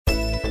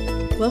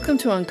Welcome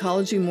to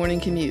Oncology Morning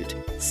Commute,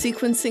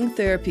 sequencing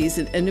therapies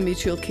in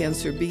endometrial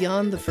cancer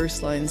beyond the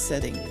first-line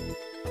setting.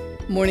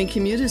 Morning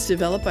Commute is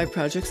developed by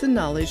Projects and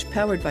Knowledge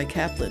powered by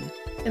Kaplan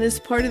and is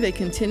part of a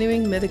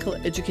continuing medical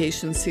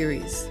education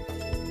series.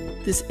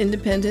 This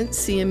independent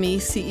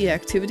CME-CE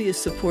activity is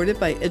supported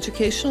by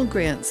educational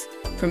grants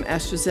from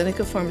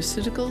AstraZeneca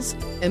Pharmaceuticals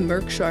and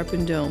Merck Sharp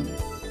and Dohme.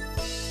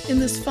 In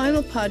this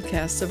final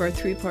podcast of our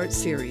three-part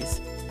series,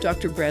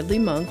 Dr. Bradley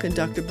Monk and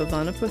Dr.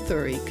 Bhavana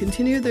Pothuri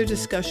continue their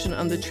discussion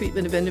on the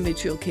treatment of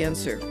endometrial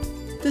cancer,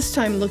 this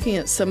time looking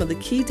at some of the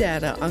key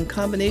data on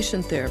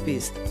combination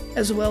therapies,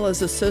 as well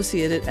as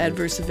associated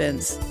adverse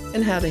events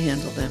and how to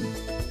handle them.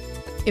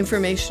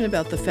 Information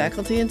about the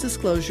faculty and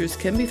disclosures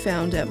can be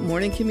found at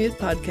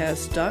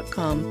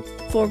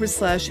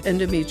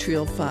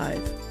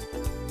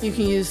morningcommutepodcast.com/endometrial5. You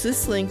can use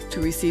this link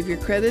to receive your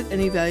credit and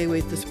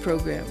evaluate this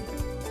program.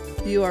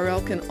 The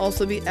URL can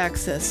also be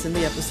accessed in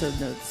the episode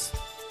notes.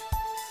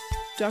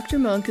 Dr.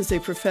 Monk is a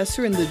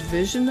professor in the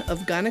Division of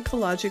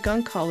Gynecologic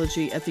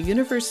Oncology at the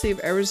University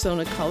of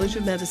Arizona College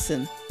of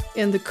Medicine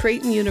and the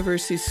Creighton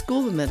University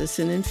School of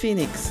Medicine in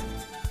Phoenix.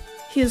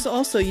 He is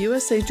also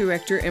USA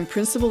Director and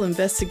Principal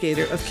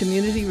Investigator of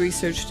Community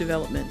Research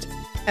Development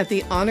at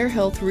the Honor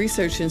Health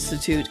Research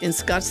Institute in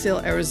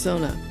Scottsdale,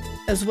 Arizona,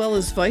 as well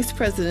as Vice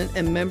President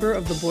and member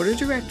of the Board of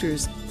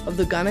Directors of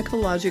the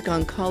Gynecologic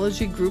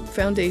Oncology Group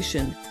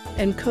Foundation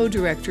and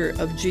co-director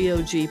of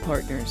GOG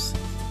Partners.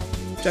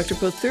 Dr.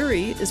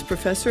 Pothuri is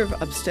Professor of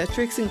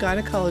Obstetrics and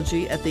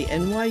Gynecology at the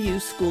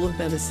NYU School of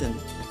Medicine,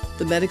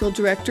 the Medical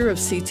Director of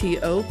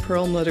CTO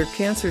Perlmutter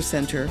Cancer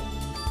Center,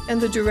 and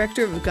the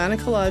Director of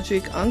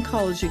Gynecologic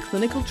Oncology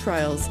Clinical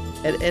Trials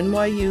at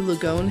NYU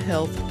Langone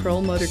Health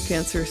Perlmutter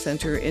Cancer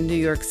Center in New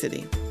York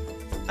City.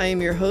 I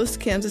am your host,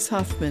 Candace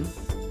Hoffman.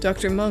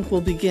 Dr. Monk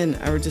will begin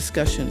our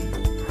discussion.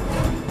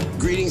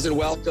 Greetings and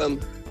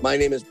welcome. My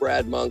name is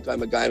Brad Monk.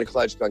 I'm a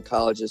gynecologic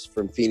oncologist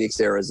from Phoenix,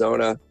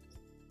 Arizona.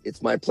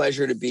 It's my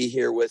pleasure to be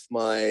here with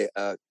my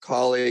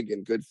colleague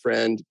and good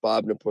friend,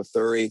 Bhavana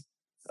Pothuri.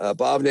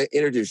 Bhavana,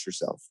 introduce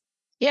yourself.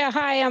 Yeah,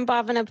 hi, I'm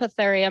Bhavana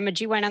Pothuri. I'm a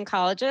GYN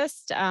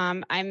oncologist.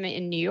 I'm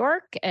in New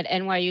York at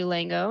NYU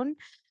Langone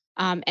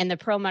and the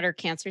Perlmutter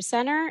Cancer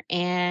Center.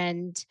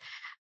 And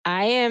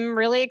I am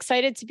really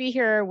excited to be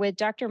here with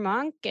Dr.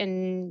 Monk.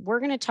 And we're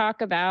going to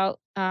talk about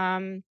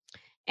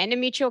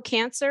endometrial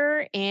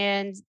cancer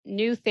and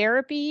new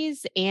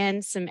therapies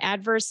and some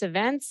adverse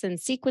events and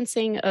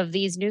sequencing of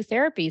these new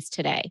therapies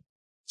today.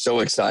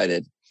 So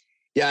excited.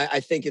 Yeah, I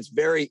think it's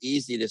very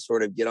easy to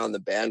sort of get on the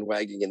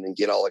bandwagon and then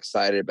get all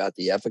excited about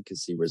the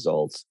efficacy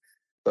results.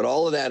 But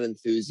all of that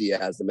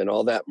enthusiasm and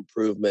all that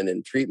improvement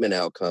in treatment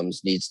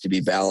outcomes needs to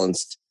be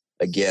balanced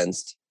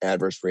against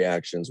adverse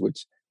reactions,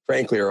 which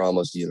frankly are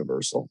almost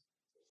universal.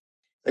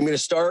 I'm going to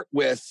start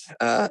with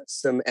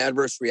some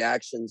adverse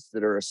reactions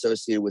that are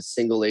associated with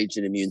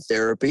single-agent immune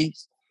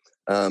therapies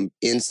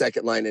in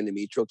second-line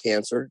endometrial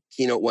cancer,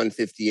 Keynote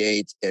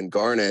 158 and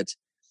Garnet.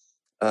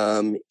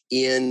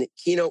 In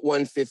Keynote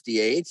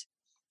 158,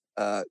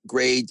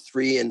 grade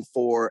 3 and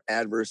 4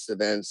 adverse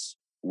events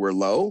were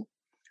low,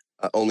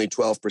 only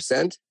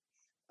 12%.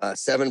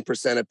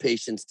 7% of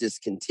patients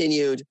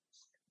discontinued,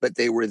 but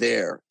they were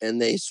there,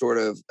 and they sort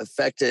of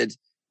affected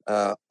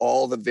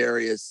all the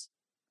various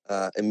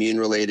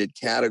immune-related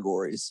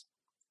categories.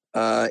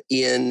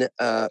 In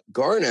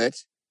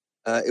Garnet,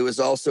 it was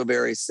also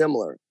very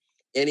similar.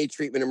 Any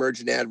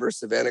treatment-emergent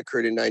adverse event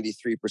occurred in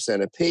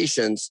 93% of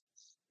patients,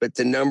 but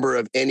the number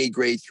of any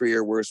grade 3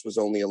 or worse was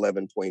only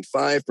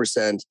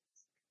 11.5%,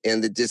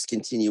 and the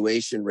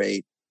discontinuation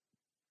rate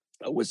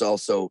was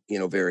also,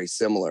 very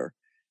similar.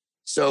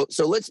 So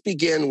let's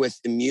begin with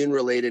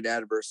immune-related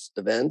adverse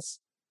events.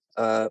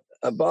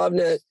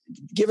 Bhavana,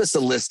 give us a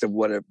list of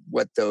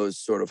what those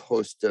sort of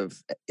host of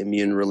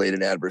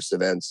immune-related adverse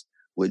events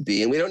would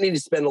be. And we don't need to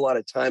spend a lot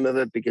of time of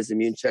it because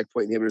immune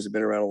checkpoint inhibitors have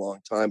been around a long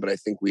time, but I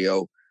think we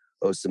owe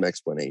some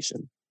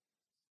explanation.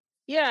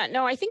 Yeah,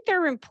 no, I think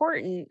they're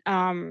important.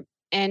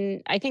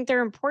 And I think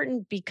they're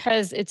important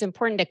because it's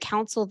important to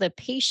counsel the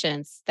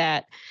patients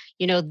that,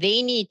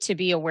 they need to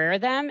be aware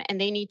of them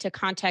and they need to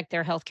contact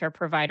their healthcare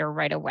provider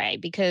right away.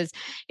 Because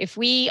if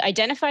we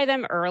identify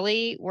them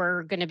early,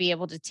 we're going to be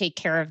able to take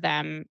care of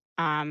them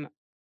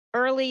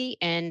early.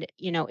 And,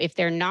 if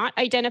they're not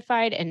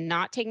identified and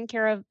not taken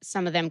care of,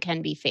 some of them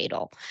can be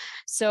fatal.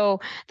 So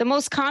the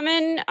most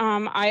common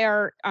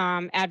IR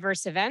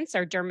adverse events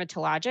are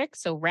dermatologic.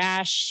 So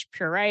rash,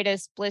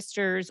 pruritus,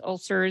 blisters,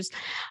 ulcers,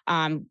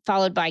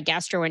 followed by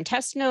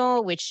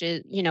gastrointestinal, which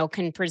is,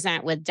 can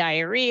present with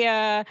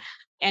diarrhea,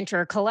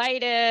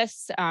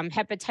 enterocolitis,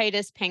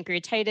 hepatitis,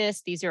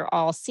 pancreatitis. These are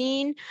all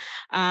seen.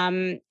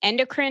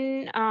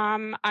 Endocrine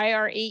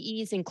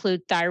IRAEs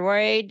include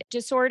thyroid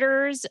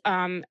disorders,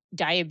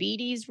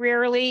 diabetes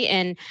rarely,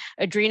 and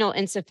adrenal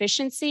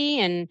insufficiency.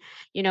 And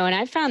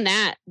I found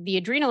that the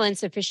adrenal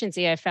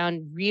insufficiency I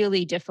found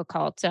really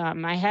difficult.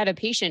 I had a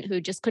patient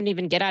who just couldn't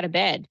even get out of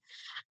bed.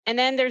 And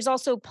then there's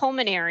also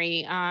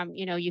pulmonary,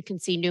 you can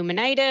see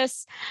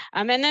pneumonitis.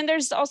 And then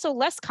there's also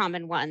less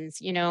common ones,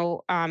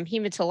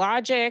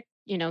 hematologic,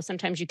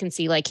 sometimes you can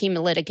see like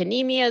hemolytic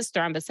anemias,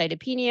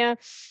 thrombocytopenia,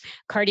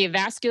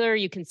 cardiovascular,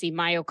 you can see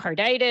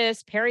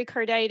myocarditis,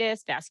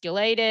 pericarditis,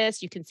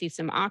 vasculitis. You can see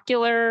some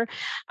ocular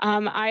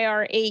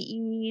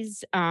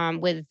IRAEs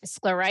with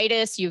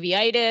scleritis,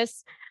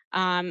 uveitis.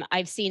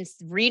 I've seen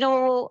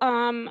renal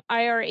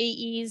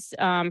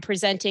IRAEs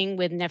presenting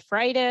with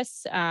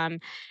nephritis. And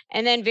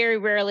then very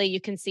rarely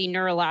you can see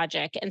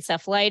neurologic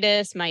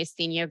encephalitis,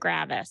 myasthenia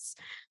gravis.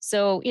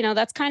 So,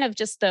 that's kind of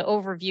just the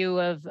overview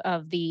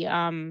of the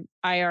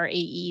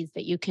IRAEs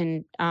that you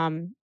can,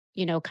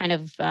 kind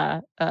of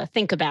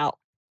think about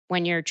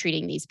when you're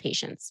treating these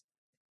patients.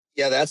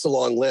 Yeah, that's a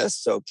long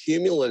list. So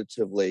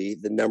cumulatively,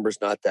 the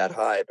number's not that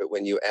high, but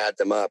when you add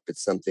them up,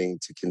 it's something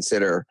to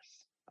consider.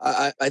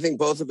 I think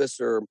both of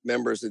us are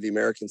members of the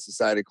American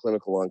Society of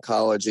Clinical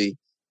Oncology.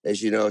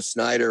 As you know,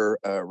 Snyder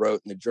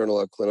wrote in the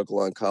Journal of Clinical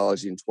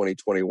Oncology in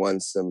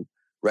 2021 some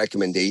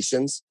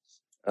recommendations.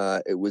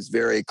 It was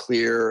very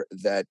clear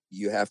that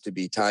you have to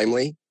be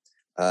timely,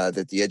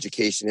 that the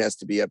education has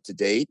to be up to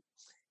date,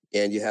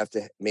 and you have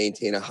to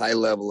maintain a high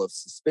level of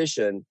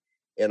suspicion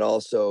and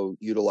also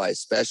utilize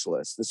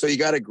specialists. And so you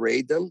got to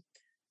grade them.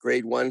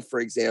 Grade 1,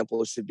 for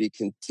example, should be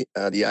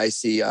the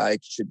ICI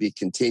should be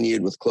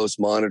continued with close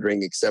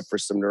monitoring, except for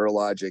some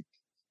neurologic,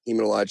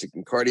 hematologic,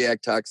 and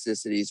cardiac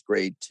toxicities.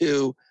 Grade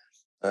 2,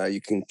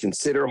 you can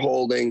consider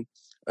holding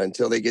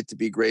until they get to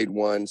be grade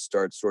 1.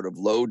 Start sort of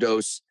low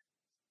dose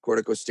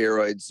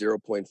corticosteroids,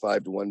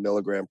 0.5 to 1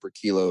 milligram per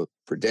kilo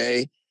per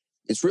day.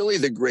 It's really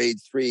the grade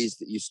 3s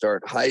that you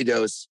start high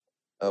dose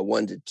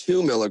 1 to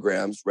 2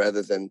 milligrams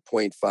rather than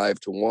 0.5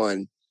 to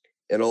 1.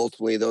 And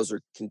ultimately, those are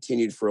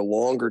continued for a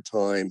longer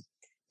time,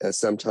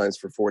 sometimes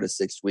for 4 to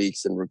 6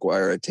 weeks, and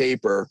require a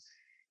taper.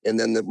 And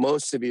then the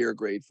most severe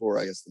grade 4,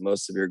 I guess the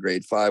most severe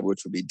grade 5,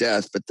 which would be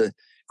death. But the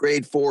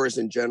grade 4s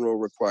in general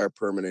require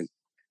permanent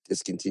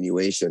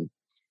discontinuation.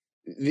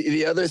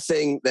 The other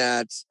thing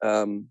that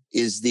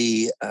is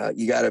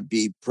you got to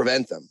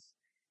prevent them.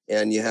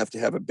 And you have to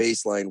have a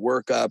baseline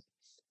workup,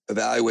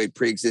 evaluate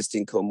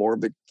pre-existing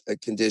comorbid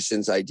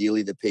conditions.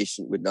 Ideally, the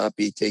patient would not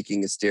be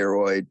taking a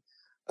steroid.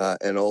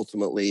 And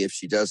ultimately, if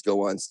she does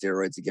go on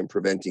steroids, again,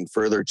 preventing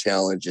further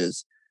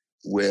challenges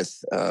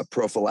with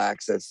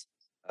prophylaxis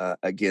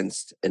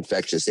against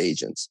infectious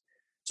agents.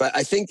 So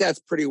I think that's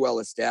pretty well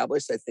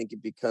established. I think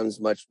it becomes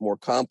much more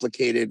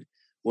complicated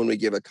when we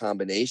give a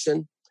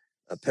combination.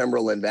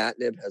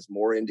 Pembrolizumab has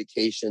more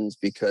indications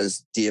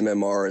because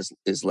DMMR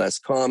is less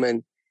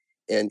common.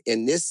 And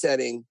in this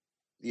setting,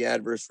 the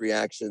adverse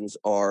reactions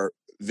are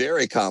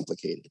very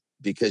complicated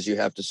because you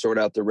have to sort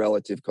out the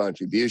relative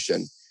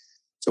contribution.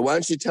 So why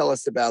don't you tell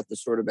us about the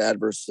sort of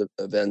adverse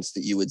events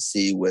that you would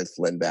see with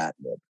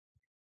lenvatinib?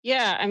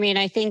 Yeah, I mean,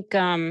 I think,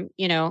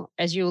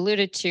 as you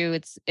alluded to,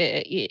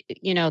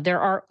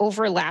 there are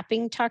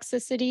overlapping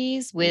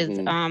toxicities with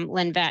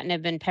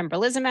lenvatinib and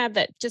pembrolizumab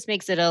that just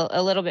makes it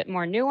a little bit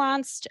more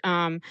nuanced.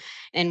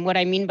 And what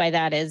I mean by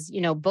that is,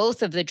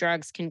 both of the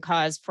drugs can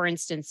cause, for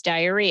instance,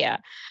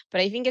 diarrhea.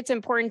 But I think it's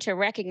important to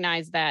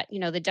recognize that,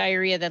 the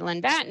diarrhea that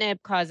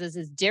lenvatinib causes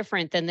is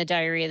different than the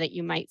diarrhea that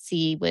you might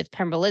see with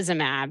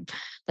pembrolizumab.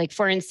 Like,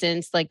 for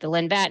instance, like the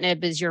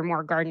lenvatinib is your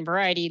more garden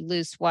variety,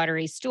 loose,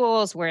 watery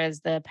stools, whereas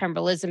the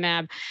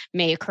pembrolizumab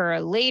may occur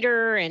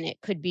later, and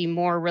it could be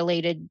more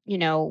related,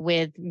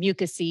 with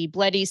mucousy,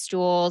 bloody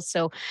stools.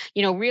 So,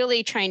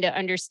 really trying to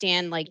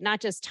understand, like, not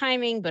just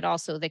timing, but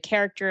also the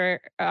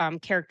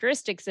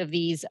characteristics of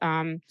these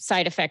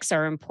side effects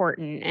are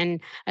important. And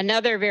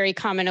another very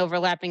common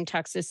overlapping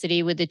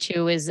toxicity with the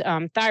two is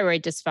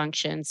thyroid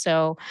dysfunction.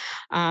 So,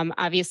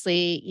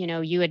 obviously,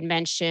 you had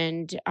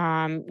mentioned,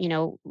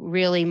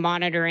 really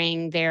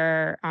monitoring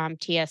their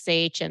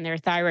TSH and their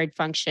thyroid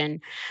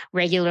function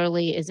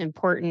regularly is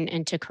important,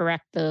 and to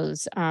correct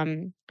those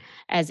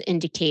as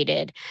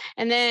indicated.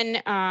 And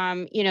then,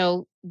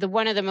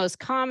 one of the most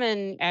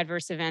common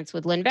adverse events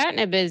with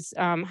lenvatinib is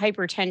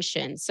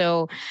hypertension.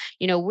 So,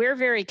 we're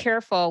very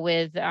careful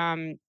with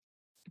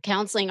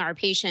counseling our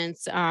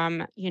patients,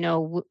 on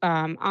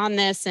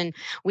this, and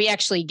we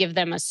actually give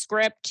them a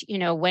script,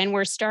 when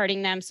we're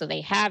starting them, so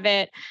they have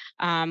it.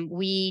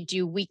 We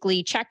do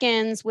weekly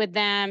check-ins with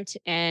them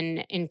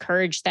and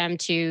encourage them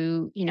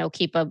to,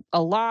 keep a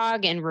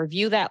log and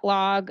review that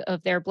log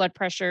of their blood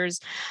pressures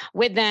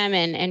with them,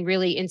 and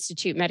really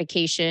institute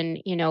medication,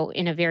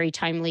 in a very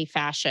timely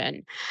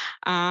fashion.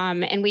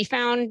 And we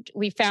found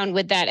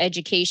with that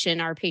education,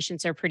 our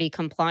patients are pretty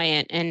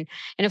compliant, and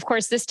of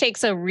course, this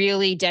takes a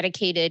really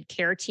dedicated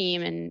care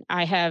team, and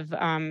I have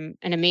an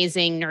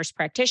amazing nurse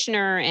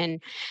practitioner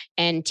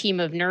and team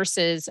of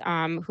nurses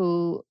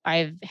who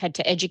I've had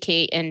to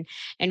educate and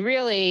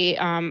really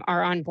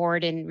are on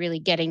board and really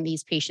getting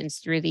these patients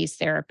through these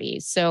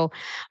therapies. So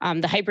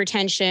the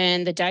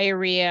hypertension, the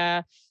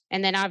diarrhea,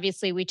 and then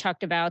obviously we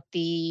talked about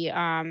the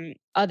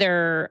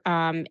other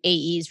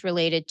AEs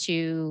related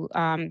to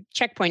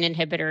checkpoint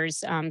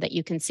inhibitors that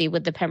you can see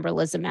with the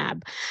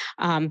pembrolizumab.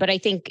 But I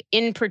think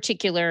in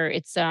particular,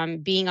 it's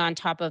being on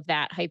top of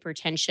that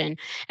hypertension.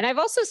 And I've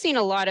also seen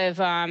a lot of,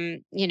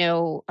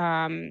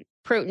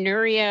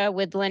 proteinuria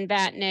with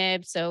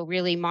lenvatinib, so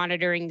really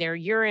monitoring their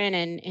urine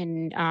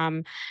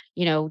and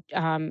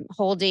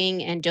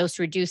holding and dose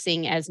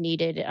reducing as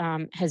needed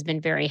has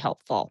been very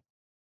helpful.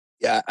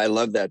 Yeah, I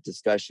love that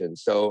discussion.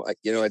 So, I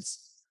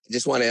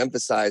just want to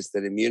emphasize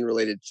that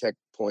immune-related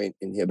checkpoint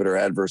inhibitor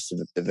adverse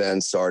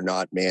events are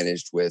not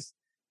managed with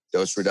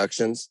dose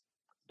reductions,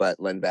 but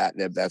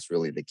lenvatinib, that's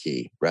really the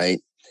key, right?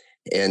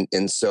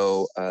 And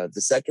so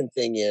the second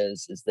thing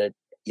is that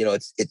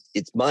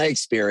it's my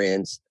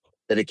experience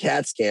that a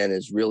CAT scan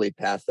is really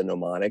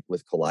pathognomonic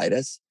with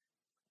colitis.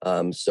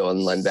 So in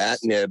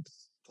lenvatinib,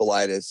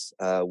 colitis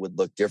would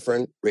look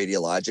different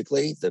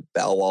radiologically. The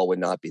bowel wall would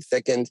not be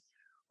thickened.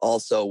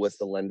 Also, with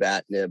the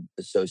lenvatinib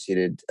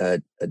associated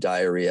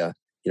diarrhea,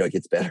 it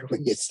gets better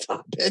when you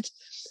stop it.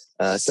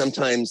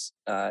 Sometimes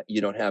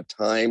you don't have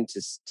time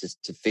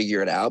to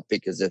figure it out,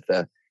 because if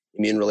the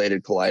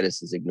immune-related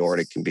colitis is ignored,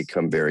 it can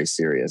become very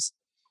serious.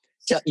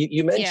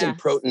 You mentioned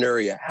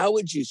proteinuria. How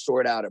would you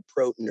sort out a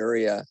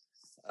proteinuria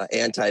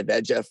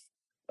anti-VEGF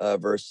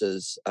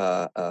versus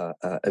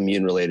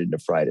immune-related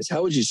nephritis?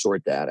 How would you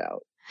sort that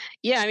out?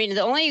 Yeah, I mean,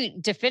 the only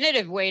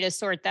definitive way to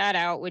sort that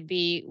out would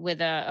be with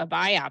a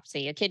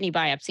biopsy, a kidney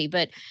biopsy.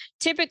 But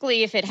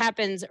typically, if it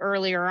happens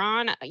earlier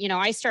on,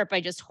 I start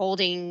by just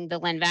holding the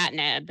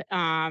lenvatinib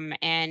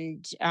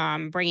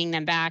and bringing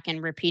them back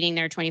and repeating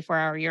their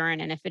 24-hour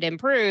urine. And if it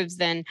improves,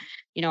 then,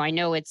 I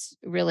know it's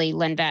really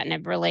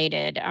lenvatinib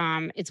related.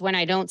 It's when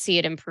I don't see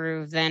it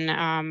improve, then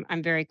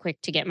I'm very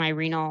quick to get my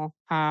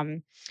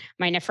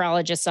my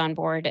nephrologists on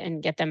board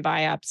and get them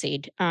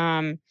biopsied.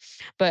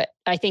 But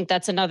I think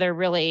that's another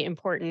really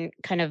important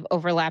kind of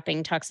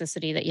overlapping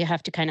toxicity that you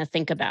have to kind of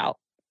think about.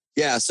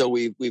 Yeah, so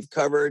we've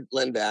covered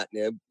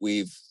lenvatinib,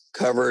 we've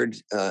covered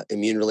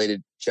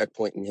immune-related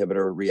checkpoint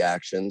inhibitor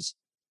reactions.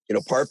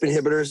 PARP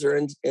inhibitors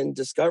are in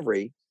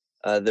discovery.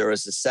 There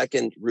was a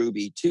second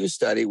RUBY-2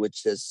 study,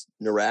 which is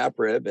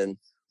niraparib, and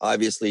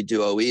obviously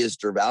DuoE is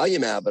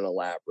durvalumab and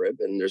olaparib.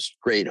 And there's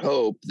great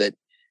hope that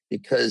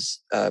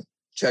because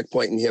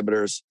checkpoint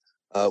inhibitors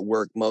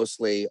work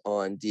mostly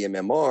on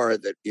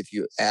DMMR, that if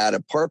you add a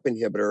PARP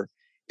inhibitor,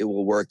 it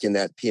will work in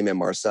that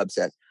PMMR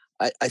subset.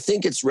 I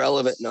think it's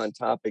relevant and on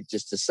topic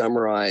just to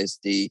summarize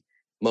the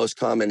most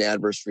common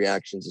adverse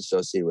reactions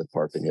associated with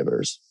PARP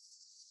inhibitors.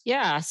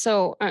 Yeah.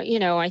 So,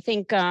 I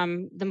think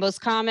the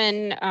most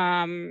common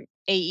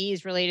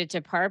AEs related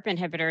to PARP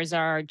inhibitors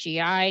are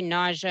GI,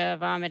 nausea,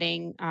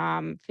 vomiting,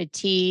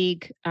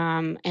 fatigue,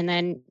 and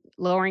then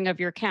lowering of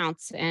your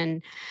counts.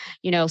 And,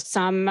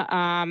 some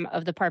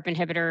of the PARP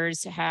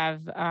inhibitors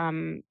have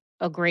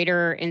a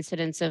greater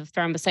incidence of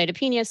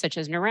thrombocytopenia, such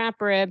as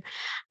niraparib.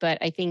 But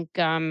I think,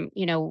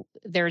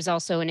 there's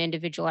also an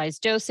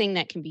individualized dosing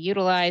that can be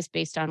utilized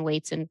based on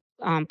weights and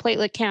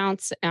platelet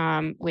counts,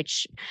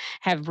 which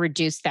have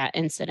reduced that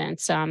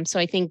incidence. So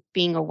I think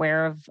being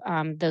aware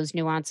of those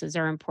nuances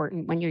are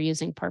important when you're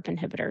using PARP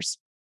inhibitors.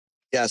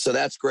 Yeah, so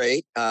that's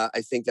great.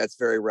 I think that's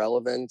very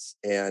relevant,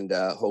 and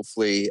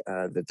hopefully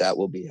that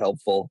will be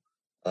helpful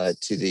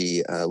to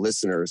the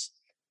listeners.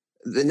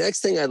 The next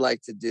thing I'd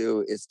like to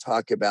do is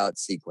talk about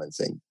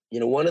sequencing.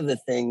 One of the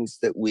things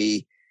that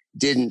we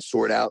didn't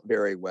sort out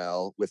very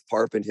well with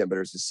PARP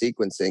inhibitors is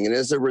sequencing. And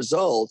as a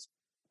result,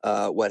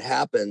 what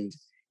happened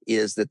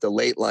is that the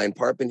late line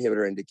PARP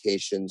inhibitor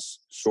indications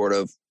sort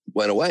of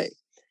went away.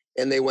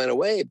 And they went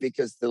away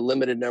because the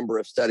limited number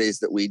of studies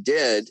that we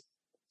did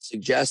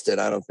suggested,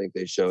 I don't think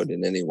they showed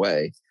in any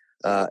way,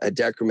 a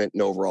decrement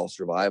in overall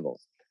survival.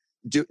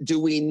 Do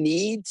we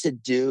need to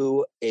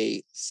do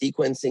a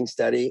sequencing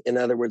study? In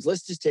other words,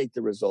 let's just take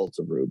the results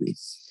of RUBY.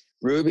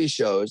 RUBY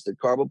shows that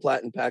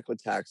carboplatin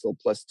paclitaxel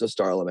plus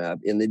dostarlimab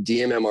in the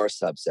DMMR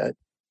subset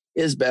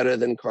is better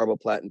than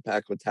carboplatin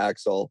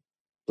paclitaxel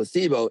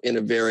placebo in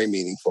a very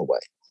meaningful way.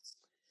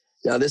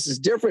 Now, this is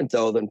different,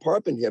 though, than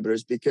PARP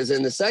inhibitors, because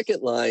in the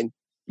second line,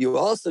 you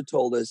also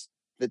told us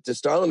that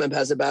dostarlimab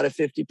has about a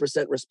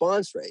 50%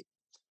 response rate.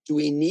 Do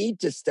we need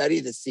to study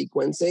the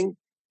sequencing?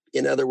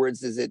 In other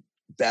words, is it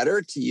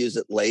better to use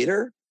it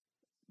later?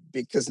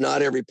 Because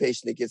not every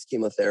patient that gets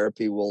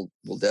chemotherapy will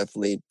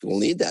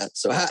need that.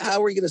 So how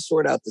are we going to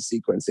sort out the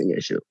sequencing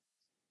issue?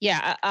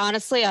 Yeah,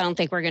 honestly, I don't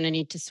think we're going to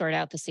need to sort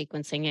out the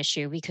sequencing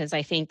issue, because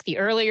I think the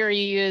earlier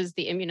you use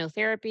the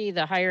immunotherapy,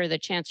 the higher the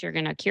chance you're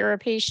going to cure a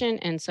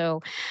patient. And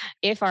so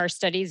if our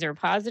studies are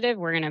positive,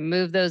 we're going to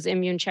move those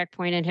immune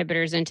checkpoint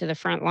inhibitors into the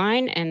front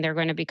line, and they're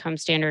going to become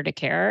standard of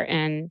care.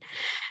 And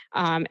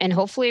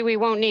hopefully we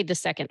won't need the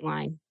second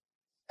line.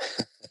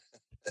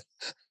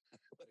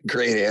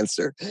 Great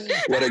answer.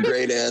 What a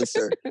great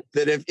answer.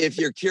 That if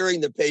you're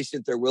curing the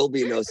patient, there will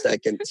be no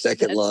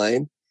second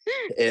line.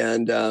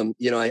 And,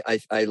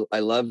 I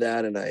love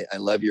that. And I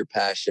love your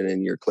passion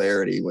and your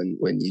clarity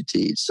when you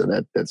teach. So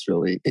that's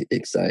really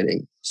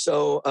exciting.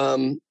 So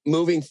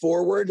moving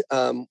forward,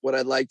 what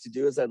I'd like to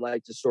do is I'd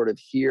like to sort of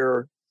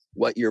hear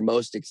what you're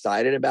most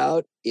excited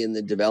about in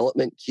the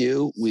development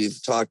queue.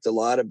 We've talked a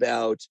lot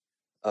about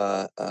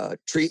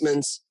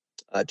treatments,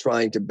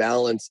 trying to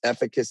balance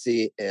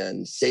efficacy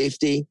and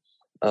safety.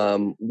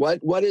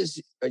 What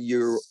is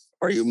your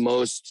are you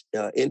most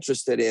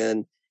interested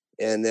in?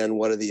 And then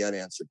what are the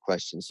unanswered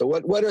questions? So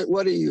what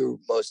are you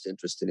most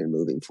interested in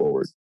moving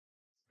forward?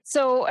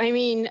 So, I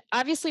mean,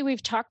 obviously,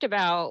 we've talked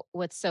about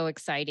what's so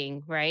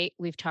exciting, right?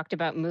 We've talked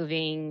about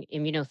moving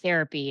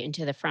immunotherapy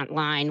into the front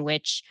line,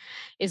 which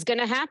is going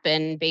to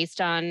happen based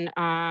on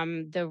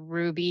the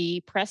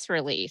Ruby press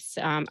release.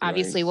 Right.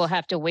 Obviously, we'll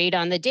have to wait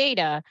on the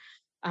data,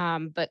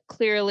 but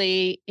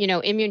clearly,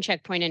 immune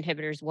checkpoint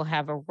inhibitors will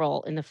have a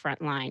role in the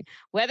front line.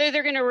 Whether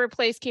they're going to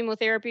replace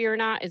chemotherapy or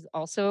not is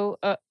also,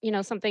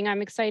 something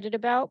I'm excited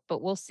about,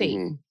 but we'll see.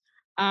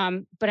 Mm-hmm.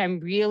 But I'm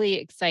really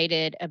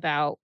excited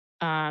about.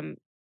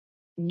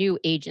 New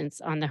agents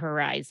on the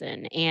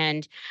horizon.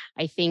 And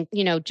I think,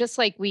 just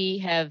like we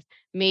have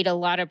made a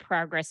lot of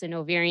progress in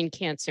ovarian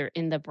cancer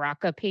in the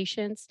BRCA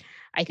patients,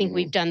 I think Mm-hmm.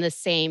 we've done the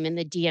same in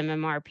the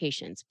DMMR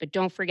patients. But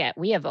don't forget,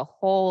 we have a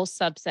whole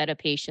subset of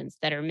patients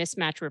that are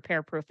mismatch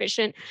repair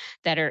proficient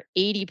that are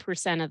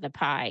 80% of the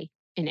pie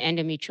in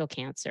endometrial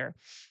cancer.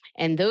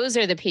 And those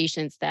are the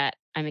patients that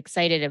I'm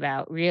excited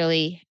about,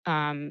 really.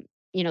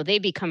 They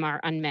become our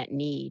unmet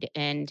need.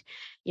 And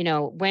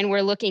when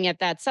we're looking at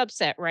that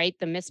subset, right,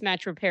 the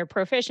mismatch repair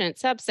proficient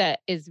subset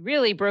is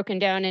really broken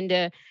down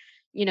into,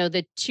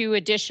 the two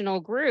additional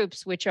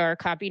groups, which are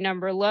copy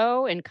number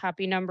low and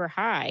copy number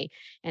high.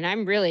 And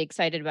I'm really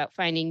excited about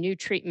finding new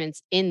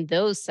treatments in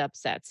those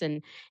subsets.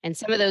 And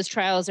some of those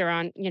trials are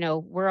on,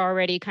 we're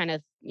already kind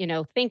of,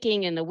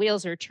 thinking and the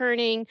wheels are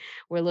turning.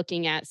 We're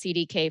looking at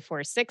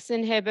CDK4/6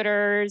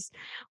 inhibitors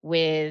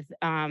with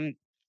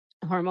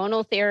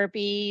hormonal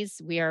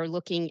therapies. We are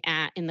looking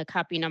at in the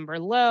copy number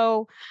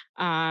low,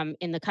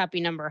 in the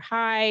copy number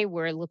high.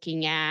 We're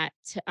looking at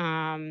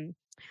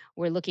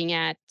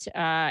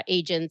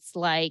agents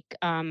like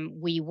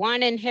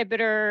WEE1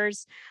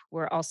 inhibitors.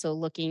 We're also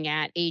looking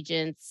at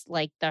agents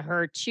like the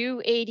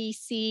HER2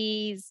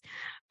 ADCs.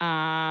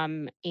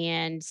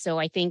 And so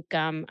I think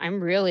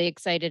I'm really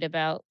excited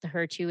about the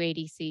HER2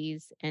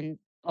 ADCs and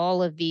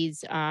all of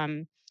these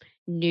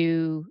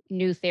new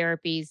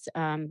therapies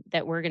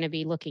that we're going to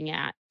be looking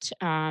at,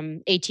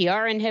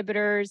 ATR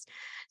inhibitors.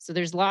 So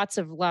there's lots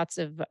of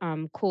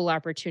cool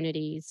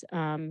opportunities,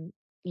 in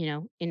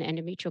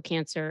endometrial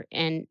cancer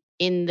and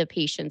in the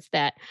patients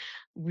that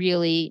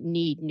really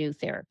need new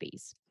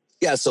therapies.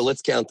 Yeah, so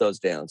let's count those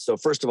down. So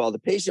first of all, the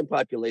patient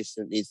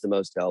population that needs the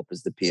most help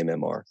is the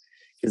PMMR.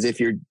 Because if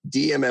your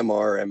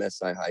DMMR,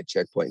 MSI high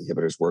checkpoint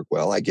inhibitors work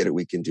well, I get it,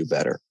 we can do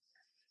better.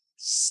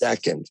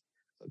 Second,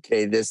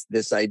 okay,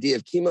 this idea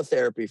of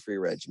chemotherapy-free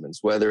regimens,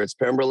 whether it's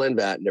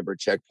pembrolizumab or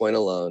checkpoint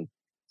alone,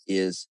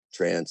 is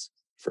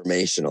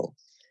transformational.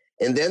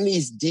 And then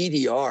these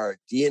DDR,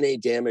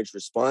 DNA damage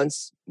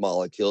response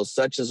molecules,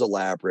 such as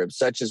olaparib,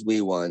 such as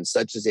WEE1,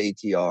 such as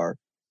ATR,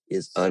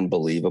 is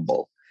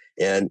unbelievable.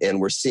 And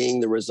we're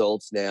seeing the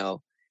results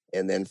now.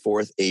 And then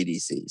fourth,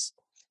 ADCs.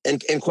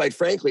 And quite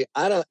frankly,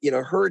 I don't,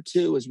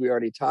 HER2, as we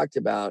already talked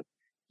about,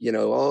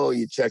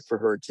 you check for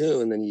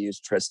HER2 and then you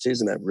use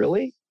trastuzumab.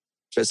 Really?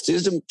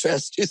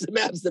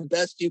 Trastuzumab's the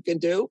best you can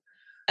do?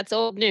 That's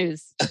old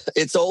news.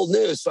 It's old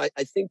news. So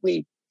I think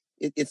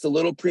it's a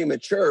little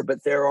premature,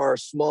 but there are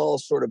small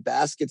sort of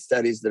basket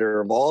studies that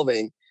are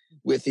evolving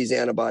with these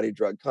antibody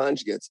drug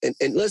conjugates.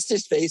 And let's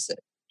just face it.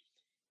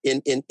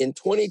 In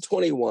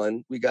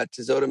 2021, we got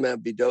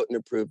tisotumab vedotin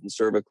approved in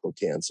cervical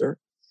cancer.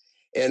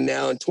 And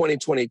now in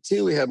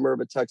 2022, we have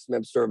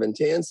mirvetuximab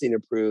soravtansine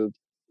approved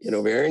in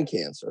ovarian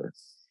cancer.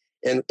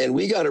 And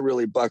we got to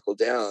really buckle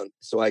down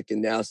so I can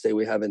now say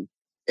we have an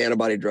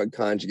antibody drug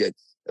conjugate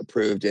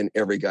approved in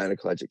every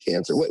gynecologic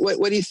cancer.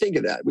 What do you think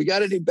of that? We got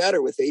to do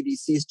better with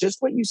ADCs,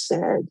 just what you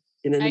said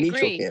in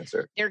endometrial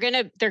cancer. They're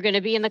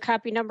gonna be in the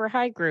copy number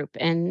high group,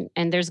 and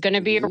there's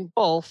gonna be a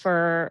role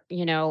for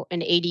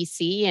an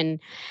ADC,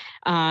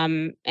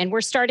 and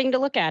we're starting to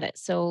look at it.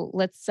 So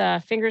let's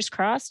fingers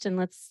crossed, and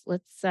let's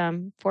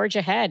forge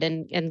ahead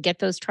and get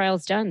those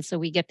trials done so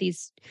we get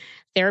these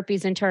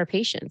therapies into our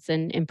patients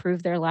and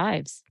improve their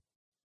lives.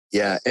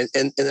 Yeah, and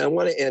I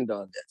want to end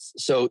on this.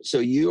 So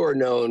you are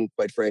known,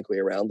 quite frankly,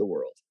 around the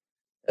world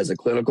as a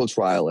clinical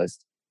trialist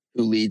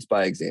who leads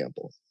by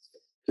example,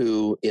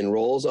 who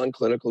enrolls on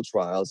clinical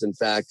trials. In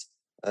fact,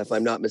 if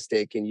I'm not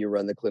mistaken, you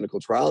run the clinical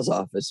trials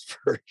office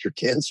for your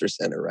cancer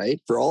center, right?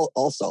 For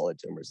all solid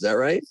tumors. Is that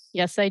right?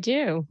 Yes, I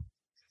do.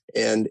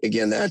 And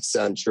again, that's,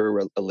 I'm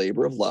sure, a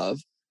labor of love.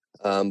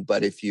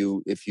 But if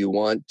you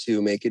want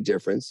to make a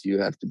difference, you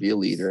have to be a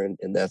leader,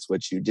 and that's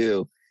what you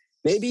do.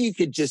 Maybe you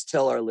could just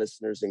tell our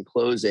listeners in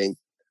closing,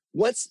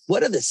 what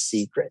are the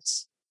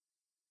secrets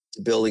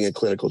to building a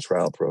clinical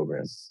trial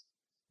program?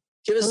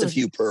 Give us a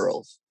few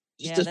pearls.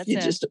 Just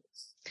a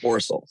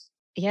morsel.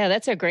 Yeah,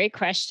 that's a great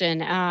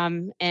question.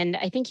 And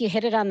I think you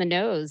hit it on the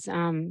nose.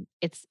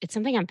 It's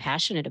something I'm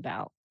passionate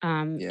about.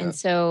 And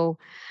so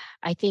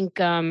I think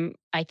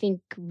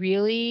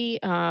really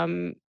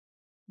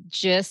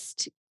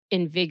just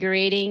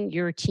invigorating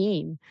your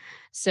team.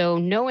 So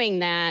knowing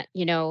that,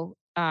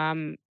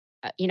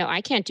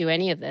 I can't do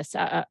any of this.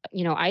 I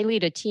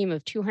lead a team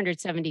of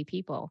 270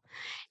 people,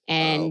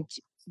 and Wow.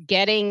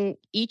 getting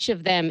each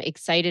of them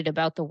excited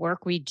about the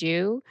work we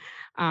do,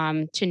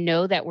 to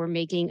know that we're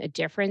making a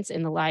difference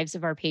in the lives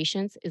of our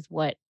patients is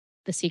what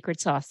the secret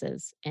sauce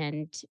is.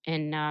 And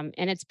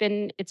it's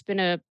been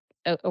a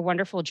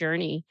wonderful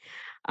journey.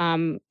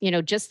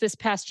 Just this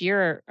past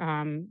year,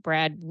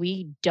 Brad,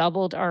 we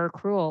doubled our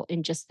accrual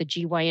in just the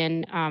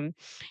GYN,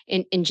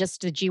 in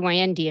just the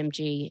GYN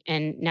DMG,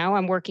 and now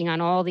I'm working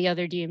on all the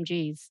other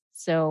DMGs.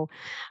 So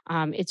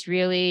it's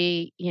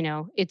really,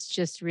 it's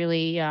just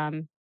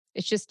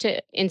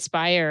to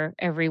inspire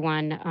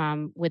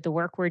everyone with the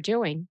work we're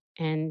doing,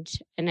 and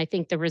I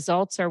think the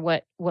results are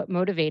what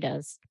motivate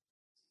us.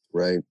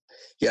 Right.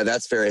 Yeah,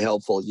 that's very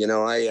helpful.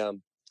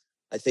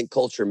 I think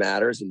culture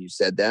matters, and you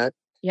said that.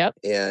 Yep.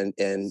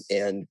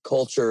 And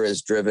culture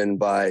is driven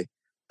by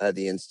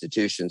the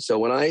institution. So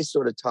when I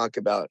sort of talk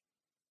about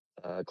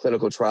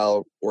clinical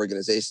trial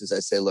organizations, I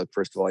say, look,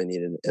 first of all, you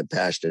need a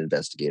passionate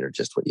investigator,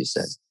 just what you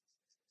said.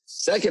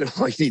 Second of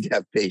all, you need to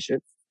have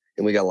patience,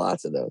 and we got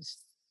lots of those.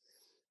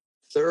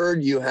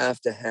 Third, you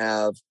have to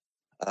have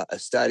a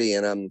study,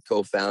 and I'm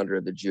co-founder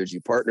of the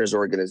GOG Partners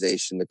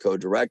organization, the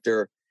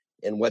co-director,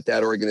 and what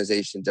that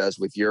organization does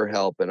with your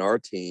help and our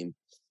team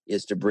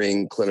is to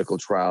bring clinical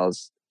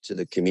trials to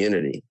the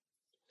community.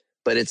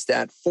 But it's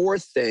that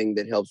fourth thing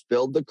that helps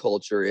build the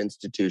culture,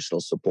 institutional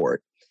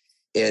support.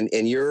 And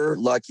you're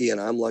lucky, and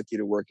I'm lucky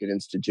to work at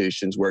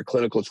institutions where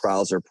clinical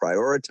trials are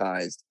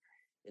prioritized.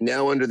 And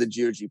now under the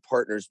GOG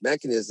Partners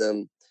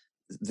mechanism,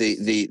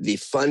 the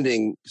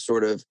funding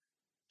sort of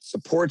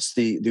supports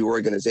the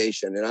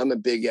organization. And I'm a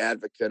big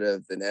advocate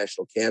of the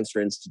National Cancer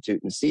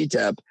Institute and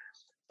CTEP,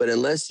 but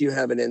unless you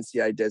have an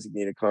NCI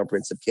designated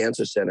comprehensive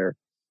cancer center,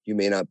 you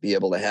may not be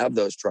able to have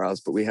those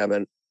trials. But we have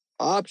an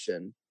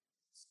option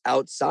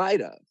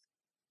outside of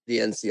the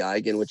NCI,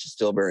 again, which is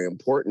still very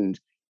important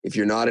if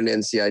you're not an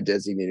NCI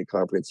designated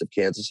comprehensive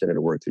cancer center,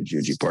 to work through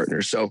GOG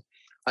Partners. So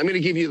I'm going to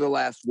give you the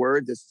last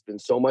word. This has been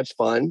so much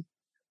fun.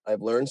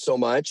 I've learned so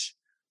much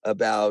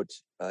about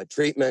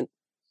treatment,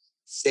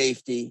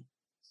 safety,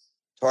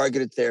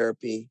 targeted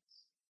therapy,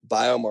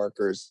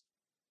 biomarkers,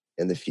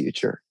 and the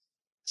future.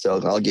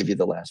 So I'll give you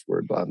the last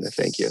word, Bob.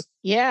 Thank you.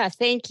 Yeah,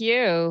 thank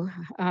you,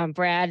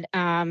 Brad.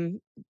 All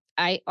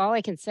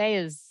I can say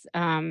is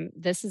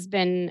this has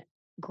been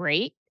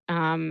great.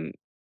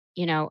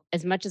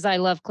 As much as I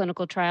love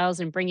clinical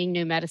trials and bringing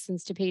new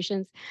medicines to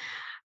patients,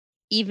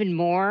 even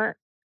more,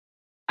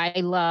 I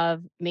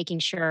love making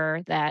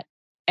sure that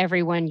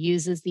everyone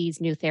uses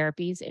these new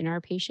therapies in our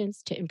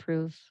patients to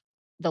improve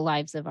the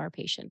lives of our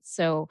patients.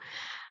 So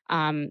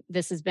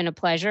this has been a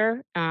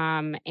pleasure,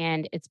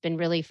 and it's been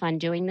really fun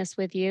doing this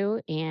with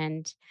you.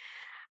 And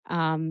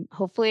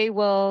hopefully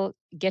we'll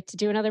get to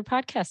do another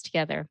podcast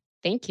together.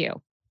 Thank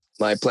you.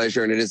 My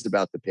pleasure. And it is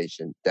about the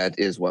patient. That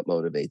is what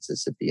motivates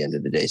us at the end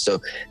of the day. So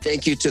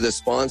thank you to the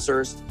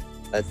sponsors.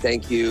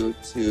 Thank you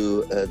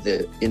to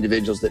the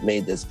individuals that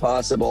made this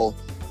possible.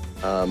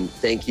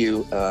 Thank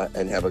you,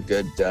 and have a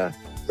good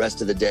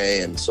rest of the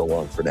day, and so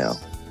long for now.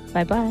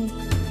 Bye-bye.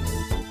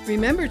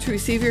 Remember, to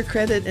receive your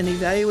credit and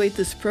evaluate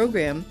this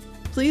program,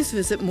 please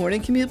visit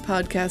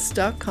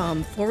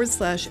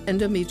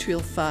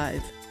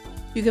morningcommutepodcast.com/endometrial5.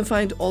 You can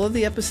find all of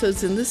the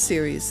episodes in this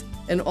series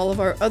and all of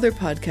our other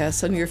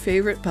podcasts on your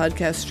favorite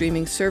podcast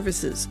streaming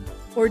services,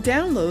 or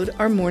download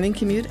our Morning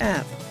Commute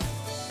app.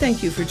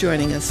 Thank you for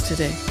joining us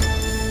today.